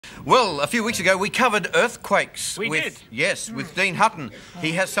Well, a few weeks ago we covered earthquakes. We did? Yes, with Deane Hutton.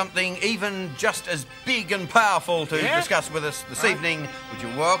 He has something even just as big and powerful to discuss with us this evening. Would you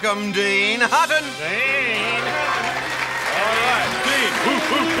welcome Deane Hutton? Deane. All right, Deane.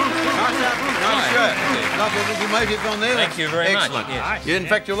 Nice shirt. Lovely little motive on there. Thank you very much. Excellent. Yes. In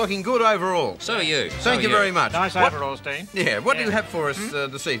fact, you're looking good overall. So are you. Thank you very much. Nice overalls, Deane. Yeah, what do you have for us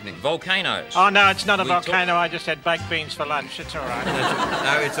this evening? Volcanoes. Oh, no, it's not a volcano. I just had baked beans for lunch. It's all right.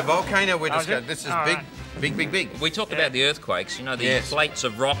 No, it's a volcano we're discussing. This is All big, right. big. We talked about the earthquakes, you know, the plates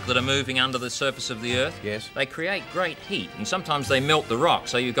of rock that are moving under the surface of the earth. Yes. They create great heat, and sometimes they melt the rock,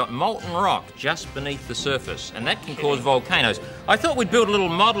 so you've got molten rock just beneath the surface, and that can cause volcanoes. I thought we'd build a little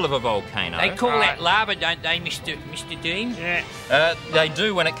model of a volcano. They call that lava, don't they, Mr. Deane? Yeah. They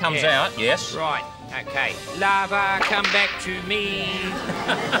do when it comes out, yes. Right, okay. Lava, come back to me.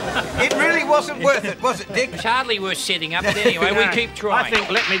 It really wasn't worth it, was it, Dick? It's hardly worth setting up, but anyway, we keep trying. I think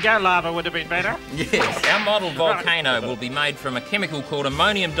Let Me Go Lava would have been better. Yes. Our model volcano will be made from a chemical called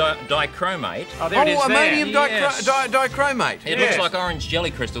ammonium dichromate. Oh, there it is ammonium Yes. dichromate. It looks like orange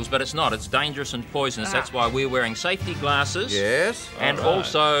jelly crystals, but it's not. It's dangerous and poisonous. That's why we're wearing safety glasses. Yes. And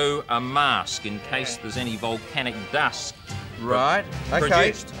also a mask in case there's any volcanic dust. Right. Okay.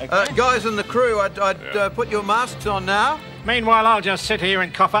 Produced. Okay. Guys in the crew, I'd put your masks on now. Meanwhile, I'll just sit here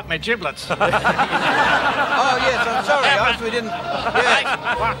and cough up my giblets. Oh yes, I'm sorry, guys, we didn't.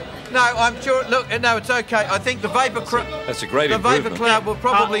 Yeah. No, I'm sure. Look, no, it's okay. I think the vapor That's a great the vapor improvement. cloud will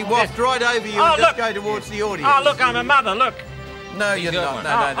probably waft right over you and just go towards the audience. Oh, look, I'm a mother, look. No, you're got not. one. No,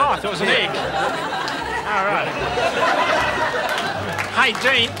 Oh, I no. thought it was an egg. All right. Hey,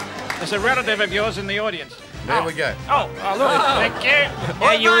 Deane, there's a relative of yours in the audience. There we go. Oh, look, thank you.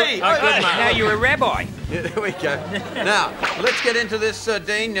 Now you're, mate, now you're a rabbi. Yeah, there we go. Now, let's get into this,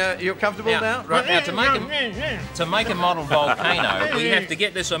 Deane. You're comfortable now? Right now, to make a model volcano, we have to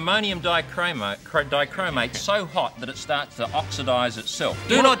get this ammonium dichromate so hot that it starts to oxidise itself.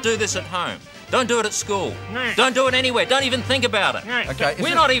 Do not do this at home. Don't do it at school. No. Don't do it anywhere. Don't even think about it. No. Okay.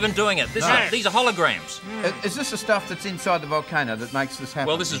 We're not even doing it. These are holograms. Is this the stuff that's inside the volcano that makes this happen?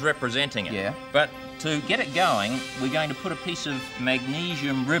 Well, this is representing it. Yeah. But to get it going, we're going to put a piece of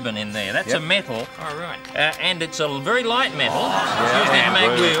magnesium ribbon in there. That's a metal. All right. And it's a very light metal. It's used in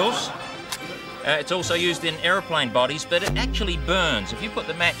mag wheels. It's also used in aeroplane bodies, but it actually burns. If you put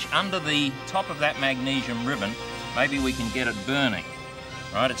the match under the top of that magnesium ribbon, maybe we can get it burning.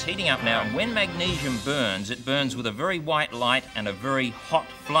 Right, it's heating up now, and when magnesium burns, it burns with a very white light and a very hot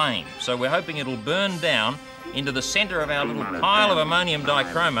flame. So we're hoping it'll burn down into the centre of our little pile of ammonium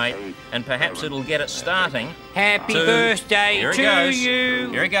dichromate, and perhaps it'll get it starting. Happy birthday to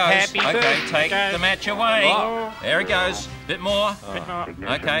you. Here it goes. Happy Okay, take birthday. the match away. There it goes. Bit more. Bit more.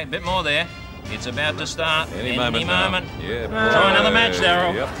 Okay, bit more there. It's about to start Any moment now. Yeah. Try another match,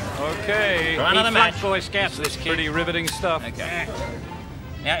 Daryl. Yep. Okay. Try another He match. flunked Boy Scouts, this kid. Pretty riveting stuff. Okay.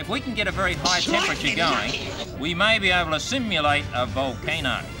 Now, if we can get a very high temperature going, we may be able to simulate a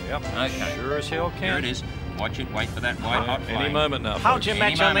volcano. Yep. Okay. Sure as hell can. Here it is. Watch it. Wait for that white hot flame. Any moment now. Hold your Any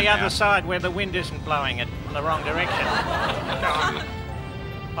match on the moment other now. side where the wind isn't blowing it in the wrong direction.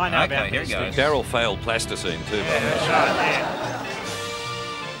 I know Okay, about here this. it goes. Daryl failed plasticine too. Yeah, that's right, yeah.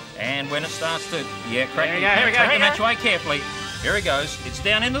 And when it starts to, crack Here we go, here we go, take here the we match go. away carefully. Here it goes. It's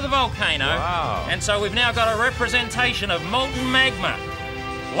down into the volcano. Wow. And so we've now got a representation of molten magma.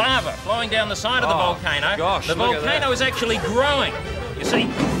 Lava flowing down the side of the volcano. Gosh, the look at volcano that. is actually growing. You see,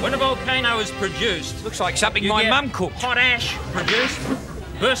 when a volcano is produced, Looks like something you my get mum cooked. hot ash produced,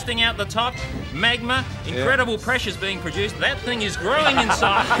 bursting out the top, magma, incredible pressures being produced. That thing is growing in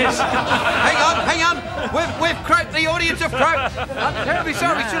size. Hang on. We've croaked. The audience have croaked. I'm terribly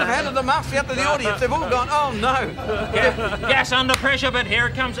sorry. We should have handed the masks out to the audience. They've all gone, oh no. Gas under pressure, but here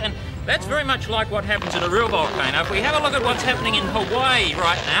it comes. And that's very much like what happens in a real volcano. If we have a look at what's happening in Hawaii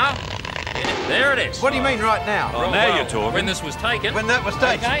right now, there it is. What do you mean right now? Oh, now you're talking. When this was taken. When that was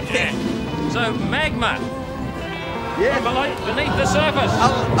taken. Okay. So magma Yeah. beneath the surface.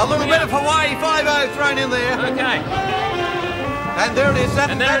 A little bit of Hawaii 5-0 thrown in there. Okay. And there it is.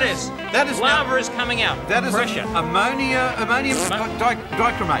 And there it is. That is Lava is coming out. That is pressure. ammonium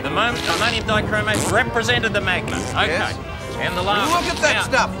dichromate. The ammonium dichromate represented the magma. Okay. Yes. And the lava. Look at that Now,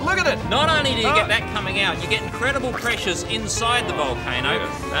 stuff. Look at it. Not only do you get that coming out, you get incredible pressures inside the volcano,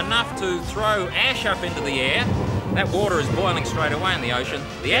 enough to throw ash up into the air. That water is boiling straight away in the ocean.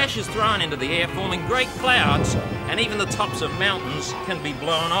 The ash is thrown into the air, forming great clouds, and even the tops of mountains can be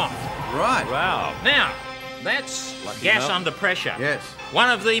blown off. Right. Wow. Now, that's gas under pressure. Yes.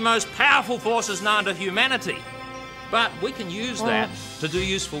 One of the most powerful forces known to humanity. But we can use that to do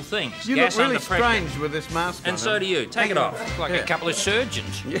useful things. You Gas look really under pressure. strange with this mask And on. so do you. Take it off. Look like a couple of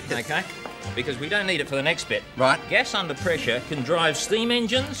surgeons. Okay? Because we don't need it for the next bit. Right. Gas under pressure can drive steam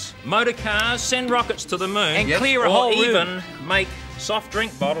engines, motor cars, send rockets to the moon, And clear a or whole room. even make soft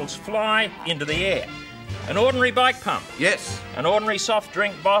drink bottles fly into the air. An ordinary bike pump. Yes. An ordinary soft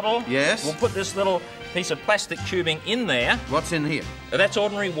drink bottle. Yes. We'll put this little piece of plastic tubing in there. What's in here? That's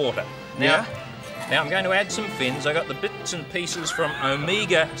ordinary water. Yeah. Now I'm going to add some fins. I got the bits and pieces from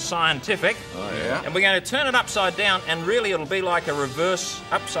Omega Scientific. Oh, yeah. And we're going to turn it upside down, and really it'll be like a reverse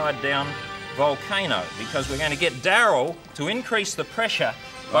upside down volcano, because we're going to get Daryl to increase the pressure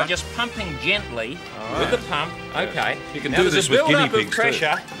by just pumping gently with the pump. Okay. You can now do there's this a with build-up guinea of pigs too.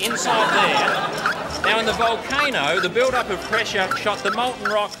 pressure inside there. Now in the volcano, the build-up of pressure shot the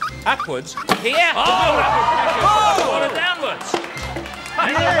molten rock upwards. Here, the build-up of pressure shot the water downwards.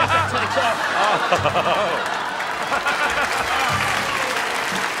 And the rocket takes off.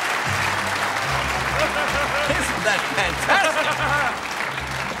 Isn't that fantastic?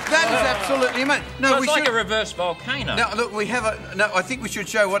 That is absolutely amazing. No, So we it's like should. a reverse volcano. Now, look, we have a. No, I think we should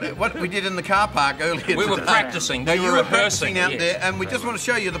show what we did in the car park earlier. We were today. practicing. No, We you were were rehearsing, practicing out yes. there, and we just want to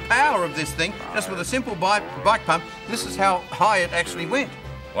show you the power of this thing, just with a simple bike pump. This is how high it actually went.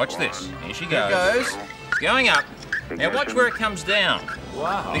 Watch this. Here she There goes. it goes. Going up. Now watch where it comes down.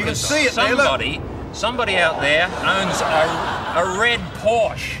 Wow. You can see it there. Look. Somebody out there owns a red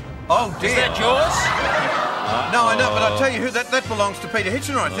Porsche. Oh dear. Is that yours? No, I know, but I tell you who, that belongs to Peter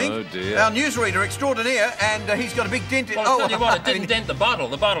Hitchener, I think. Oh, dear. Our newsreader extraordinaire, and he's got a big dent in. Well, I'll tell you what, it didn't dent the bottle.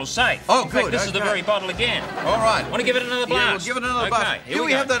 The bottle's safe. Oh, In fact, good, this is the okay. very bottle again. All right. Want to give it another blast? Yeah, we'll give it another blast. Okay, here Do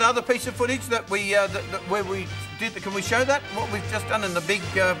we go. have that other piece of footage that we where we did? Can we show that? What we've just done in the big.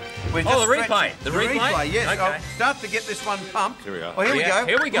 We're Oh, just the replay. stretching- The replay? Yes. Okay. I'll start to get this one pumped. Here we are. Oh, here we Yeah, go.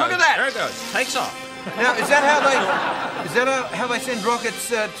 Here we go. Look at that. There it goes. Takes off. Now, is that how they send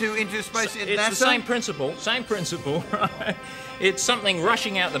rockets into space in It's NASA? the same principle. Same principle, right? It's something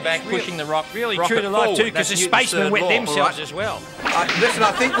rushing out the back, pushing the Really rocket true to life forward. too, because That's the Newton's spacemen third wet law. themselves Alright. as well. Listen,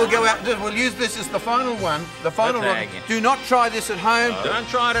 I think we'll go out. We'll use this as the final one. The final Okay, rocket. again. Do not try this at home. Don't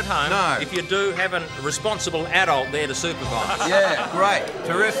try it at home. No. If you do, have a responsible adult there to supervise. Yeah, great,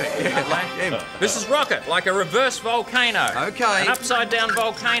 terrific. Yeah, like him. This is rocket, like a reverse volcano. Okay. An upside down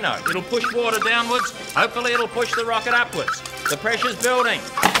volcano. It'll push water downwards. Hopefully it'll push the rocket upwards. The pressure's building.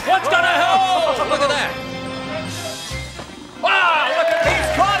 What's gonna help? Look at that. Wow, look at He's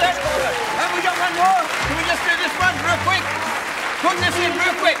caught it! And we got one more. Can we just do this one real quick? Put this in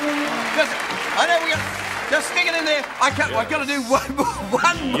real quick. I know we got. Just stick it in there. I've got to do one more.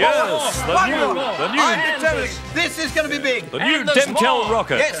 Yes, the One new- more. the new- I'm determined. This is going to be big. The new And there's Demtel more.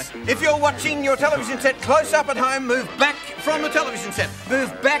 rocket. Yes. If you're watching your television set close up at home, move back from the television set. Move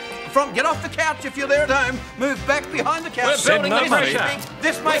back from. Get off the couch if you're there at home. Move back behind the couch. We're building the This pressure. may-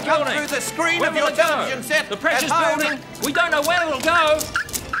 This may We're come building. through the screen Where of will your it go? television set. The pressure's at home. building. We don't know where it'll go,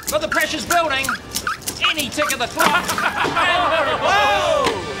 but the pressure's building. Any tick of the clock.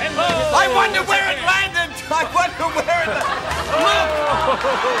 Whoa! I wonder where it landed. I wonder where it landed. Look!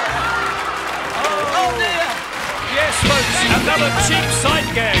 Oh dear! Yes, folks, another cheap sight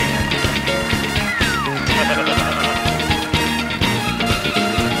gag.